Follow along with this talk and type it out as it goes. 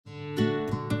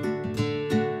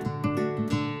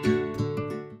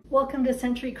Welcome to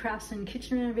Century Craftsman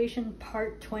Kitchen Renovation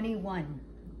Part 21.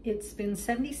 It's been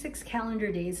 76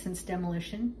 calendar days since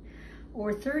demolition,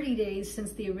 or 30 days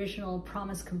since the original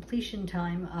promised completion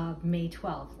time of May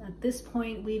 12th. At this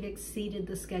point, we've exceeded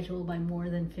the schedule by more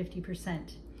than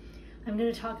 50%. I'm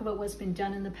going to talk about what's been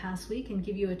done in the past week and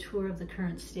give you a tour of the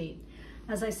current state.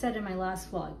 As I said in my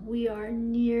last vlog, we are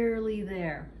nearly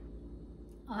there.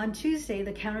 On Tuesday,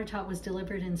 the countertop was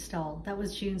delivered and installed. That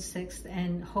was June 6th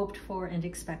and hoped for and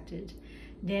expected.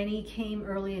 Danny came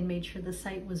early and made sure the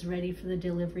site was ready for the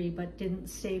delivery, but didn't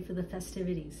stay for the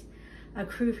festivities. A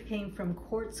crew came from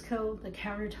Quartzco. The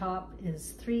countertop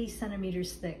is 3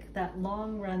 centimeters thick. That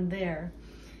long run there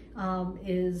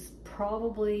is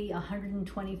probably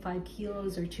 125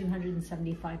 kilos or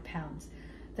 275 pounds.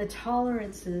 The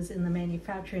tolerances in the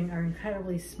manufacturing are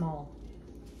incredibly small.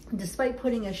 Despite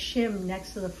putting a shim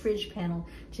next to the fridge panel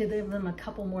to give them a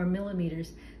couple more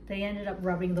millimeters, they ended up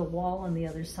rubbing the wall on the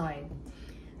other side.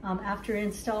 After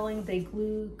installing, they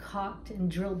glued, caulked, and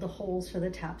drilled the holes for the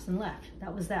taps and left.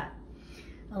 That was that.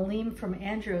 Aleem from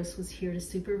Andros was here to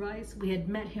supervise. We had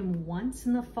met him once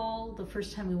in the fall, the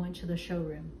first time we went to the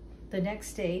showroom. The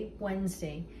next day,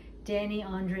 Wednesday, Danny,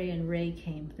 Andre, and Ray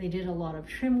came. They did a lot of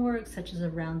trim work, such as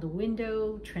around the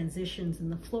window, transitions in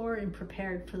the floor, and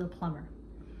prepared for the plumber.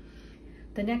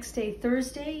 The next day,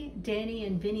 Thursday, Danny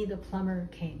and Vinny the plumber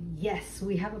came. Yes,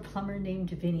 we have a plumber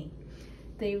named Vinny.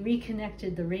 They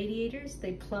reconnected the radiators,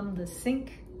 they plumbed the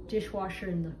sink, dishwasher,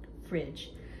 and the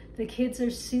fridge. The kids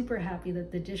are super happy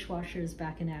that the dishwasher is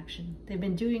back in action. They've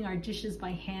been doing our dishes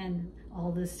by hand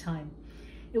all this time.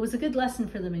 It was a good lesson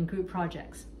for them in group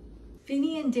projects.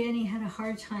 Vinny and Danny had a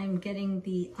hard time getting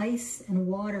the ice and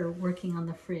water working on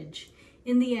the fridge.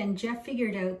 In the end, Jeff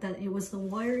figured out that it was the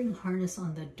wiring harness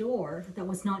on the door that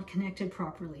was not connected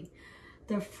properly.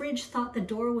 The fridge thought the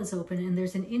door was open and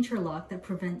there's an interlock that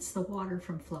prevents the water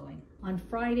from flowing. On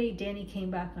Friday, Danny came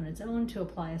back on its own to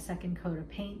apply a second coat of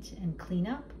paint and clean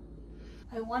up.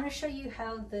 I want to show you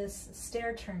how this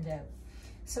stair turned out.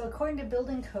 So according to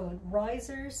building code,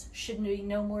 risers should be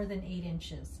no more than 8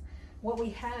 inches. What we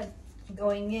had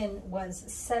going in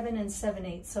was 7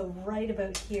 7/8, so right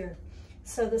about here.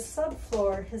 So the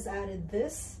subfloor has added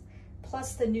this,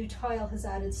 plus the new tile has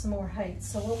added some more height.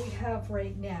 So what we have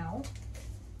right now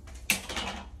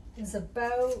is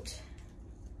about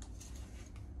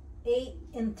 8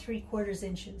 3/4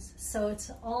 inches. So it's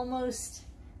almost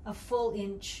a full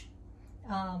inch,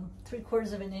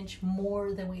 3/4 of an inch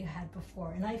more than we had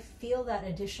before. And I feel that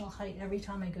additional height every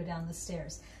time I go down the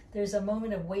stairs. There's a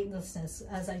moment of weightlessness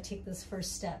as I take this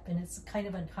first step, and it's kind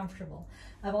of uncomfortable.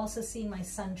 I've also seen my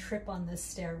son trip on this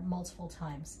stair multiple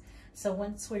times. So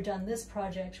once we're done this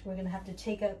project, we're gonna have to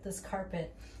take out this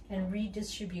carpet and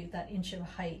redistribute that inch of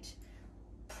height,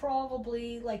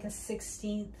 probably like a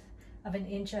 1/16 of an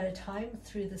inch at a time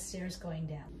through the stairs going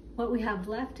down. What we have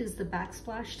left is the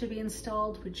backsplash to be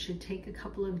installed, which should take a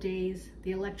couple of days.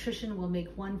 The electrician will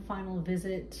make one final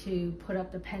visit to put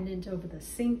up the pendant over the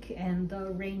sink and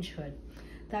the range hood.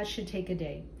 That should take a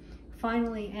day.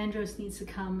 Finally, Andros needs to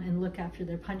come and look after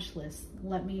their punch list.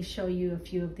 Let me show you a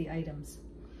few of the items.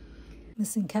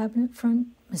 Missing cabinet front,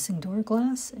 missing door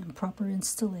glass and proper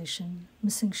installation,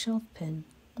 missing shelf pin,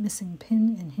 missing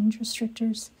pin and hinge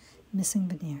restrictors, missing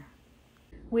veneer.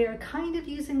 We are kind of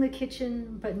using the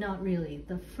kitchen, but not really.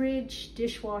 The fridge,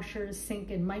 dishwasher,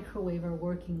 sink, and microwave are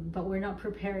working, but we're not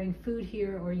preparing food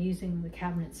here or using the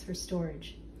cabinets for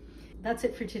storage. That's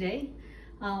it for today.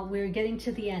 We're getting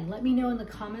to the end. Let me know in the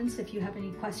comments if you have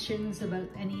any questions about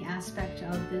any aspect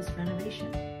of this renovation.